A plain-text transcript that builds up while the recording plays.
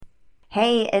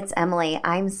Hey, it's Emily.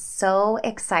 I'm so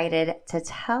excited to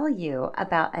tell you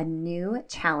about a new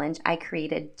challenge I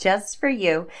created just for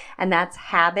you, and that's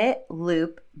Habit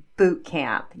Loop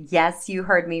Bootcamp. Yes, you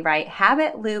heard me right.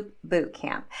 Habit Loop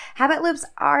Bootcamp. Habit loops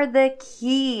are the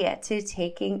key to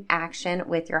taking action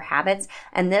with your habits,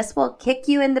 and this will kick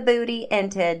you in the booty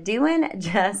into doing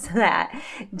just that.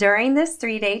 During this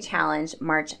 3-day challenge,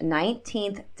 March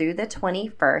 19th through the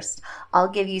 21st, I'll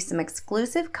give you some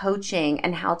exclusive coaching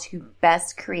and how to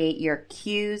best create your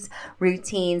cues,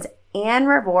 routines, and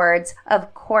rewards,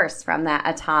 of course, from that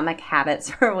Atomic Habits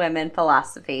for Women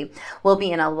philosophy. We'll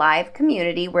be in a live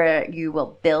community where you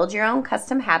will build your own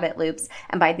custom habit loops,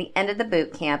 and by the end of the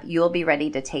boot camp, you will be ready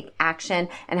to take action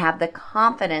and have the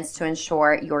confidence to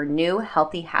ensure your new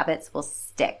healthy habits will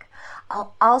stick.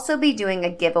 I'll also be doing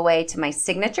a giveaway to my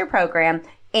signature program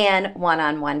and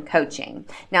one-on-one coaching.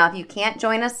 Now, if you can't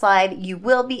join us live, you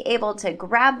will be able to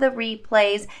grab the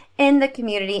replays in the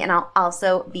community, and I'll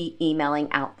also be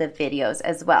emailing out the videos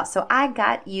as well. So I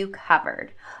got you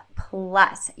covered.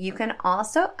 Plus, you can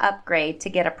also upgrade to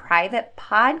get a private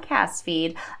podcast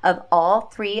feed of all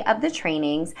 3 of the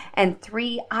trainings and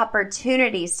 3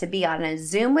 opportunities to be on a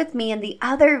Zoom with me and the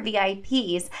other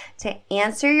VIPs to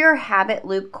answer your habit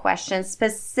loop questions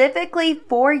specifically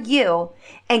for you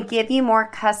and give you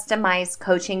more customized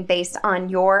coaching based on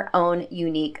your own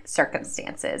unique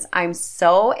circumstances. I'm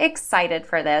so excited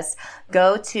for this.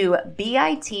 Go to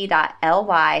bit.ly/habit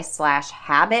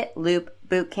loop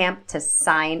bootcamp to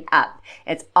sign up.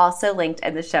 It's also linked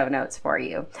in the show notes for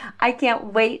you. I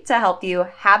can't wait to help you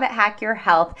habit hack your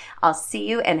health. I'll see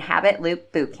you in Habit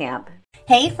Loop Bootcamp.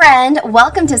 Hey friend,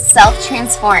 welcome to Self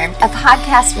Transformed, a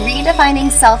podcast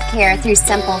redefining self-care through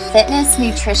simple fitness,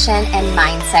 nutrition, and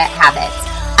mindset habits.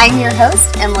 I'm your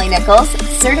host, Emily Nichols,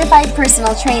 certified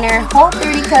personal trainer,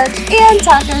 Whole30 coach, and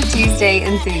Taco Tuesday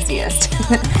enthusiast.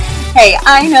 Hey,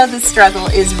 I know the struggle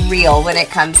is real when it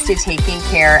comes to taking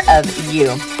care of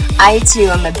you. I too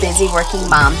am a busy working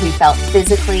mom who felt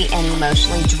physically and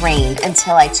emotionally drained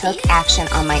until I took action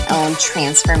on my own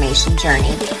transformation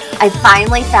journey. I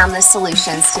finally found the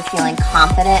solutions to feeling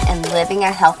confident and living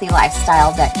a healthy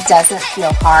lifestyle that doesn't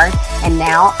feel hard, and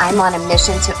now I'm on a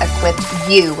mission to equip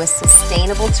you with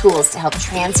sustainable tools to help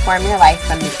transform your life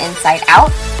from the inside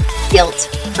out,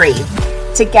 guilt-free.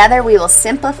 Together, we will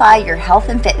simplify your health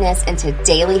and fitness into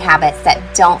daily habits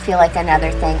that don't feel like another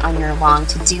thing on your long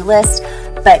to-do list,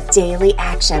 but daily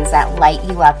actions that light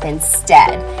you up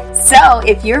instead. So,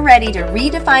 if you're ready to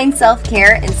redefine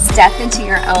self-care and step into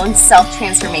your own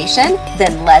self-transformation,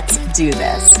 then let's do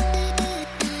this.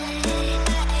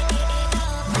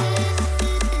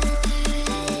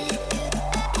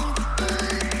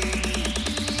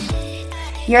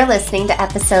 You're listening to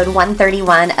episode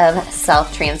 131 of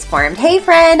Self Transformed. Hey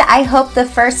friend, I hope the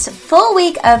first full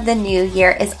week of the new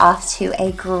year is off to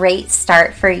a great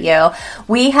start for you.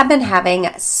 We have been having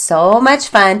so much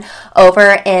fun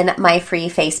over in my free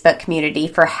Facebook community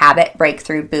for Habit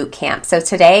Breakthrough Bootcamp. So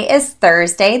today is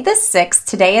Thursday the 6th.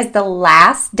 Today is the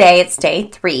last day. It's day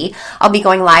 3. I'll be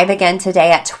going live again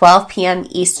today at 12 p.m.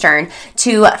 Eastern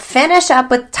to finish up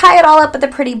with, tie it all up with a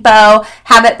pretty bow,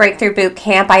 Habit Breakthrough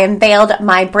Bootcamp. I unveiled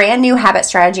my brand new habit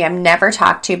strategy I've never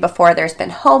talked to before. There's been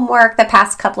homework the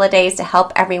past couple of days to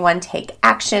help everyone take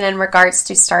action in regards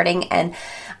to starting and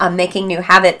making new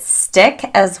habits stick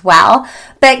as well.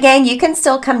 But gang, you can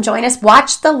still come join us.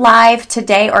 Watch the live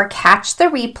today or catch the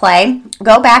replay.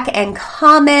 Go back and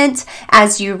comment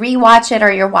as you rewatch it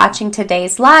or you're watching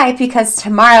today's live, because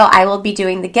tomorrow I will be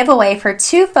doing the giveaway for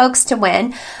 2 folks to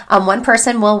win. One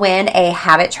person will win a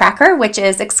habit tracker, which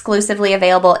is exclusively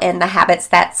available in the Habits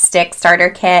That Stick starter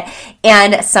kit,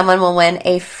 and someone will win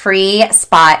a free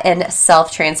spot in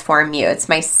Self Transform You. It's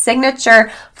my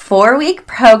signature 4-week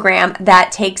program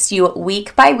that takes you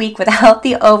week by week without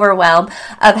the overwhelm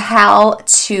of how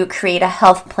to create a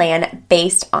health plan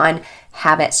based on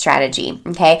habit strategy.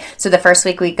 Okay, so the first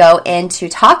week we go into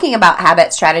talking about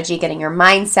habit strategy, getting your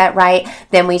mindset right.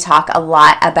 Then we talk a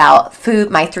lot about food,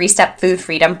 my 3-step food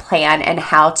freedom plan, and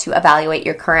how to evaluate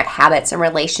your current habits and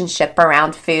relationship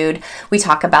around food. We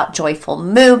talk about joyful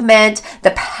movement,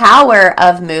 the power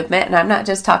of movement, and I'm not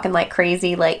just talking like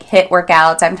crazy like HIIT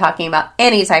workouts. I'm talking about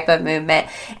any type of movement.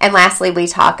 And lastly, we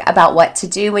talk about what to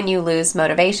do when you lose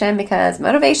motivation, because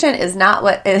motivation is not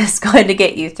what is going to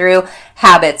get you through.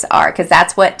 Habits are. because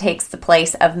that's what takes the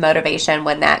place of motivation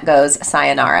when that goes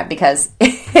sayonara, because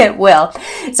it will.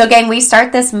 So gang, we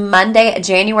start this Monday,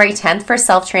 January 10th for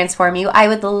Self Transform You. I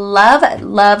would love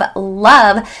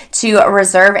to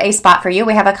reserve a spot for you.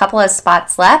 We have a couple of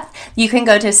spots left. You can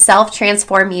go to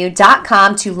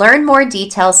selftransformyou.com to learn more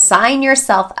details, sign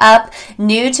yourself up.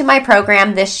 New to my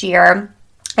program this year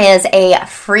is a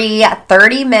free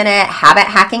 30-minute habit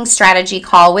hacking strategy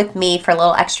call with me for a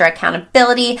little extra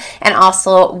accountability, and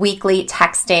also weekly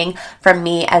texting from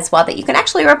me as well that you can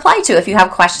actually reply to if you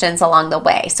have questions along the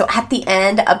way. So at the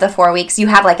end of the 4 weeks, you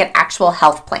have like an actual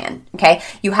health plan, okay?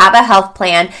 You have a health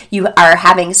plan. You are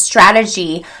having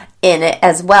strategy in it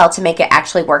as well to make it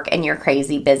actually work in your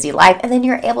crazy busy life. And then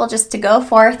you're able just to go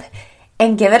forth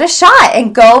and give it a shot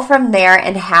and go from there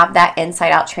and have that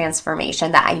inside out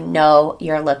transformation that I know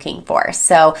you're looking for.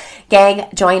 So gang,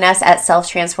 join us at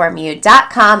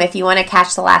selftransformyou.com. If you want to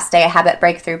catch the last day of Habit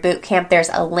Breakthrough Bootcamp, there's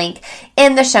a link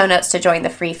in the show notes to join the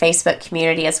free Facebook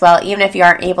community as well. Even if you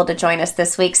aren't able to join us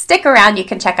this week, stick around. You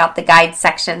can check out the guide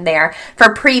section there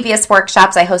for previous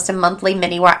workshops. I host a monthly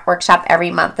mini workshop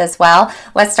every month as well.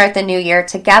 Let's start the new year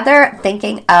together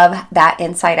thinking of that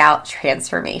inside out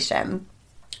transformation.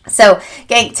 So,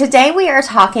 gang, today we are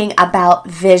talking about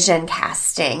vision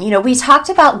casting. You know, we talked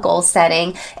about goal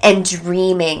setting and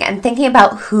dreaming and thinking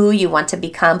about who you want to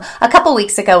become a couple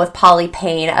weeks ago with Polly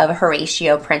Payne of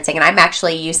Horatio Printing. And I'm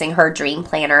actually using her dream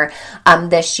planner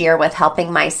this year with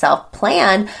helping myself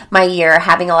plan my year,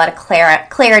 having a lot of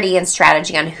clarity and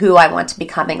strategy on who I want to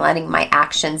become and letting my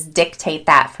actions dictate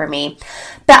that for me.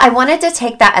 But I wanted to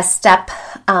take that a step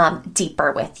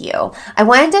deeper with you. I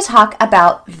wanted to talk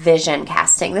about vision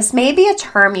casting. This may be a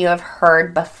term you have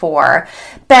heard before,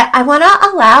 but I want to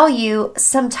allow you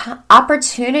some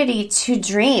opportunity to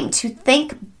dream, to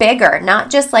think bigger, not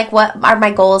just like what are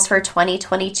my goals for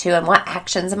 2022 and what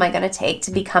actions am I going to take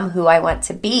to become who I want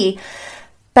to be,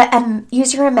 but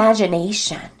use your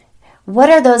imagination. What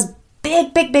are those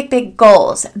big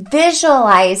goals?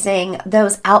 Visualizing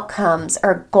those outcomes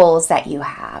or goals that you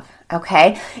have,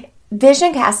 okay?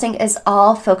 Vision casting is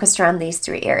all focused around these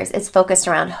three areas. It's focused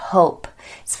around hope.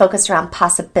 It's focused around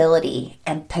possibility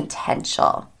and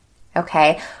potential,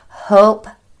 okay? Hope,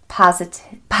 possibility,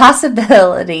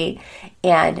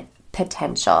 and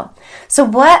potential. So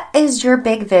what is your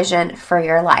big vision for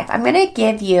your life? I'm going to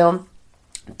give you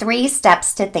 3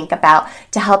 steps to think about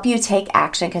to help you take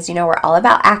action, because you know we're all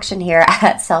about action here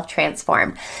at Self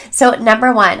Transform. So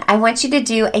number 1, I want you to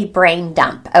do a brain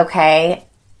dump, okay?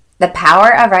 The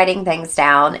power of writing things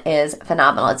down is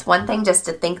phenomenal. It's one thing just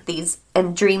to think these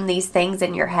and dream these things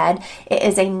in your head. It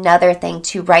is another thing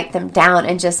to write them down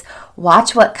and just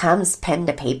watch what comes pen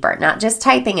to paper, not just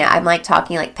typing it. I'm like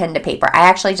talking like pen to paper. I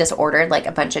actually just ordered like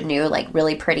a bunch of new, like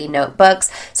really pretty notebooks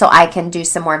so I can do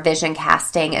some more vision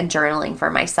casting and journaling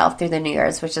for myself through the New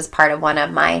Year's, which is part of one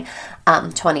of my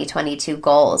 2022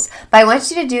 goals. But I want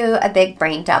you to do a big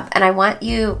brain dump, and I'm going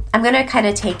to kind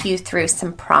of take you through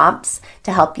some prompts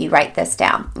to help you write this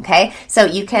down. Okay. So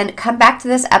you can come back to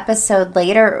this episode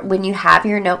later when you have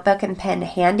your notebook and pen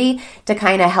handy to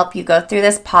kind of help you go through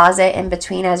this. Pause it in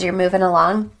between as you're moving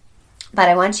along. But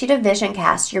I want you to vision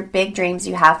cast your big dreams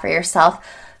you have for yourself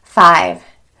 5,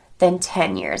 then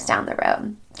 10 years down the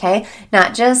road. Okay.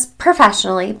 Not just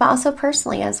professionally, but also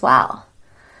personally as well.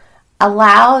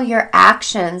 Allow your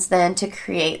actions then to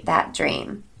create that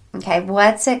dream. Okay.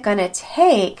 What's it going to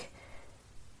take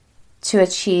to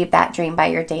achieve that dream by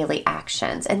your daily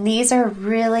actions? And these are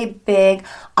really big,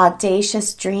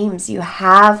 audacious dreams you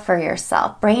have for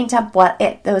yourself. Brain dump what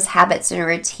those habits and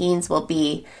routines will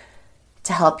be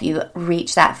to help you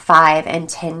reach that 5 and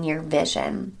 10 year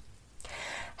vision.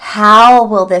 How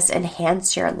will this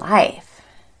enhance your life?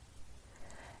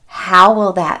 How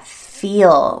will that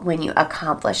feel when you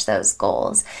accomplish those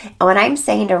goals? And when I'm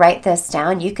saying to write this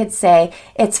down, you could say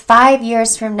it's 5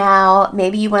 years from now.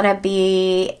 Maybe you want to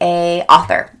be an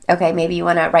author. Okay, maybe you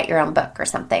want to write your own book or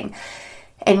something.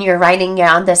 And you're writing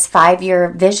down this 5-year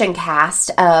vision cast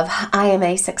of, I am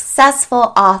a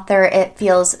successful author. It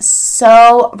feels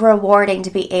so rewarding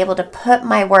to be able to put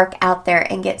my work out there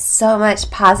and get so much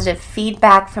positive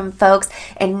feedback from folks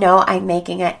and know I'm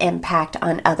making an impact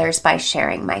on others by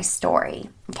sharing my story.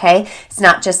 Okay? It's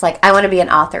not just like, I want to be an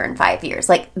author in 5 years.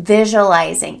 Like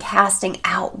visualizing, casting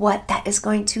out what that is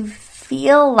going to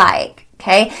feel like.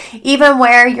 Okay, even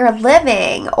where you're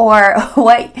living or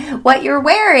what you're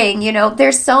wearing, you know,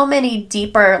 there's so many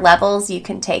deeper levels you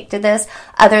can take to this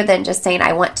other than just saying,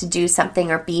 I want to do something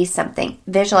or be something.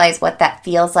 Visualize what that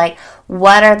feels like.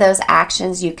 What are those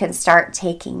actions you can start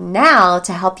taking now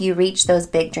to help you reach those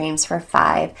big dreams for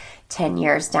 5, 10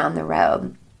 years down the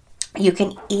road? You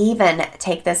can even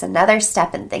take this another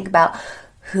step and think about,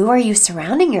 who are you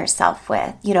surrounding yourself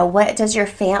with? What does your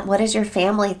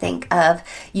family think of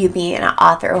you being an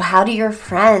author? How do your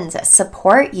friends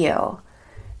support you?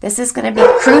 This is going to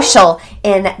be crucial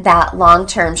in that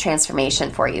long-term transformation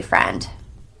for you, friend.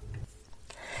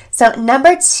 So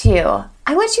number 2,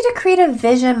 I want you to create a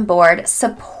vision board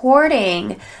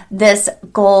supporting this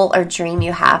goal or dream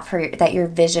you have that you're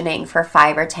visioning for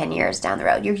 5 or 10 years down the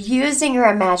road. You're using your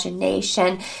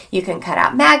imagination. You can cut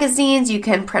out magazines. You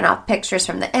can print off pictures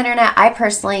from the internet. I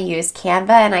personally use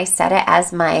Canva, and I set it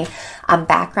as my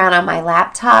background on my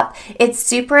laptop. It's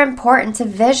super important to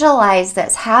visualize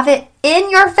this. Have it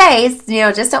in your face.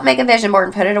 Just don't make a vision board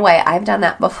and put it away. I've done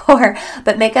that before.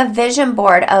 But make a vision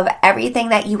board of everything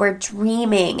that you were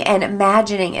dreaming and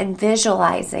imagining and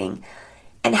visualizing,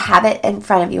 and have it in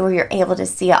front of you where you're able to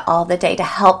see it all the day to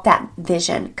help that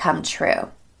vision come true.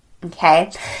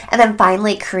 Okay? And then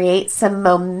finally, create some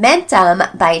momentum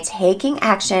by taking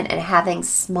action and having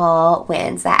small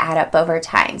wins that add up over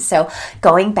time. So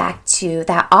going back to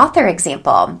that author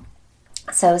example.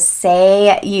 So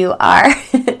say you are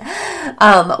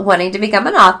wanting to become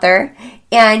an author,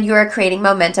 and you are creating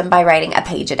momentum by writing a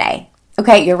page a day.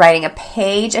 Okay, you're writing a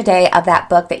page a day of that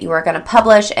book that you are going to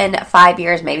publish in 5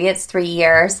 years, maybe it's 3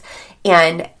 years,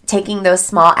 and taking those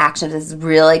small actions is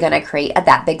really going to create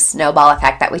that big snowball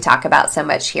effect that we talk about so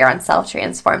much here on Self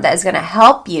Transform, that is going to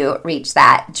help you reach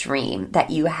that dream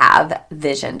that you have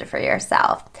visioned for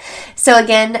yourself. So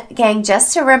again, gang,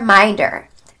 just a reminder,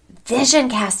 vision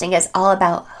casting is all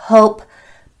about hope,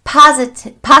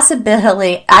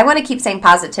 possibility. I want to keep saying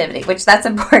positivity, which that's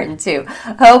important too.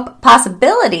 Hope,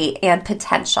 possibility, and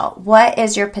potential. What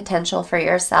is your potential for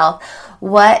yourself?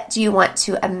 What do you want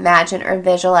to imagine or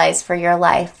visualize for your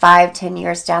life 5, 10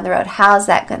 years down the road? How's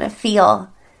that going to feel?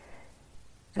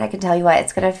 And I can tell you what,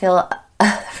 it's going to feel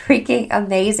freaking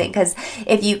amazing, because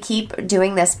if you keep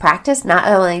doing this practice, not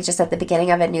only just at the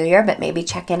beginning of a new year, but maybe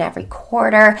check in every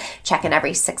quarter, check in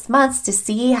every 6 months to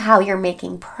see how you're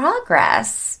making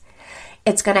progress,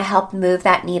 it's going to help move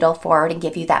that needle forward and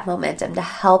give you that momentum to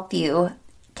help you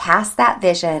cast that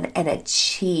vision and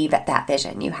achieve that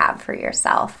vision you have for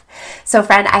yourself. So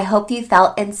friend, I hope you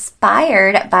felt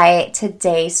inspired by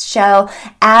today's show.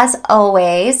 As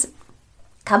always,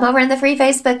 come over in the free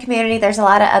Facebook community. There's a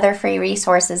lot of other free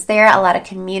resources there, a lot of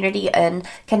community and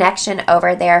connection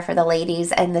over there for the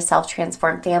ladies and the Self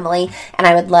Transform family. And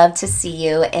I would love to see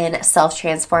you in Self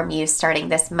Transform You starting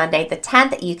this Monday the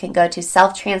 10th. You can go to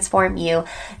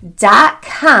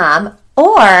selftransformu.com,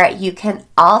 or you can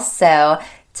also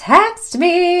text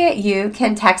me. You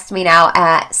can text me now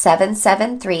at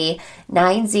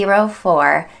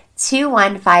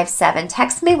 773-904-2157.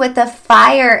 Text me with the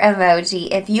fire emoji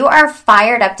if you are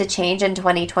fired up to change in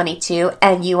 2022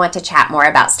 and you want to chat more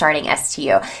about starting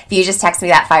STU. If you just text me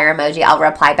that fire emoji, I'll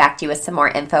reply back to you with some more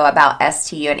info about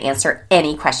STU and answer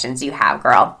any questions you have,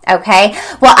 girl. Okay?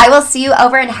 Well, I will see you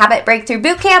over in Habit Breakthrough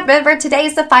Bootcamp. Remember,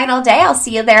 today's the final day. I'll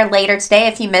see you there later today.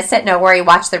 If you miss it, no worry.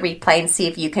 Watch the replay and see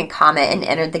if you can comment and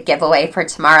enter the giveaway for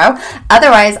tomorrow.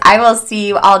 Otherwise, I will see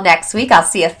you all next week. I'll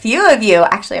see a few of you,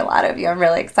 actually a lot of you. I'm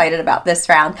really excited about this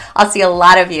round. I'll see a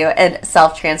lot of you in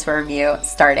Self Transform You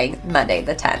starting Monday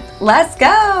the 10th. Let's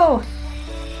go!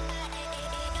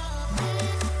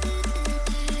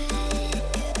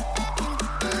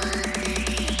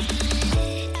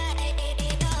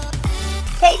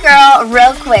 Hey girl,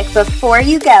 real quick, before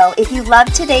you go, if you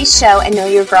love today's show and know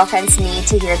your girlfriends need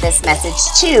to hear this message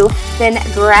too, then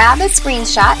grab a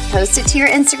screenshot, post it to your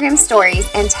Instagram stories,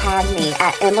 and tag me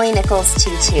at Emily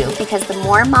Nichols22, because the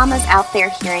more mamas out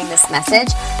there hearing this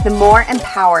message, the more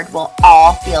empowered we'll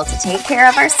all feel to take care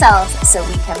of ourselves so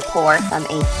we can pour from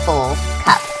a full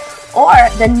cup. Or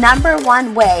the number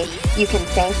one way you can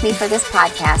thank me for this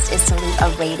podcast is to leave a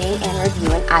rating and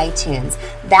review in iTunes.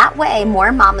 That way,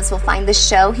 more mamas will find the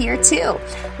show here too.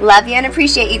 Love you and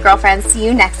appreciate you, girlfriends. See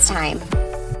you next time.